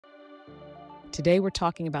Today we're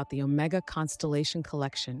talking about the Omega Constellation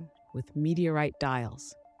Collection with Meteorite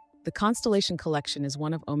dials. The Constellation Collection is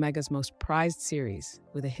one of Omega's most prized series,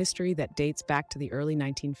 with a history that dates back to the early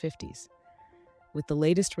 1950s. With the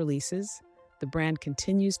latest releases, the brand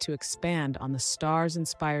continues to expand on the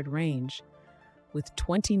stars-inspired range, with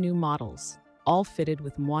 20 new models, all fitted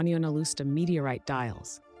with Muonionalista meteorite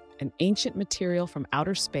dials. An ancient material from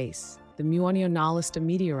outer space, the Muonionalista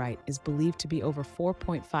meteorite is believed to be over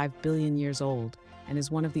 4.5 billion years old and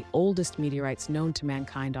is one of the oldest meteorites known to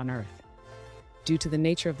mankind on Earth. Due to the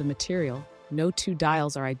nature of the material, no two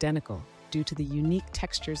dials are identical due to the unique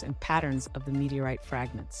textures and patterns of the meteorite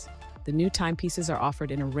fragments. The new timepieces are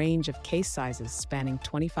offered in a range of case sizes spanning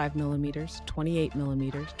 25mm,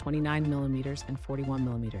 28mm, 29mm, and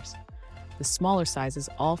 41mm. The smaller sizes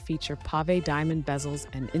all feature pave diamond bezels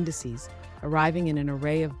and indices, arriving in an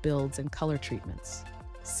array of builds and color treatments.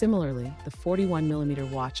 Similarly, the 41mm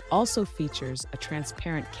watch also features a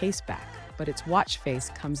transparent caseback, but its watch face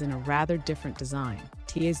comes in a rather different design.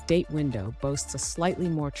 TA's date window boasts a slightly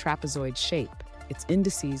more trapezoid shape, its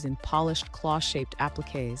indices in polished claw-shaped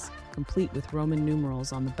appliques, complete with Roman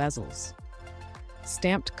numerals on the bezels.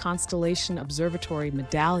 Stamped Constellation Observatory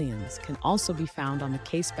medallions can also be found on the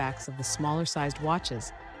casebacks of the smaller-sized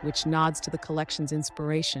watches, which nods to the collection's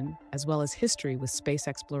inspiration as well as history with space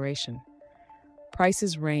exploration.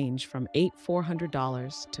 Prices range from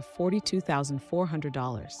 $8,400 to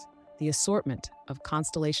 $42,400. The assortment of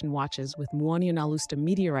Constellation watches with Muonionalista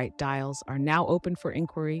meteorite dials are now open for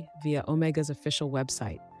inquiry via Omega's official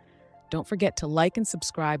website. Don't forget to like and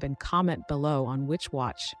subscribe and comment below on which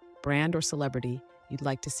watch, brand, or celebrity you'd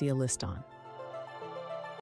like to see a list on.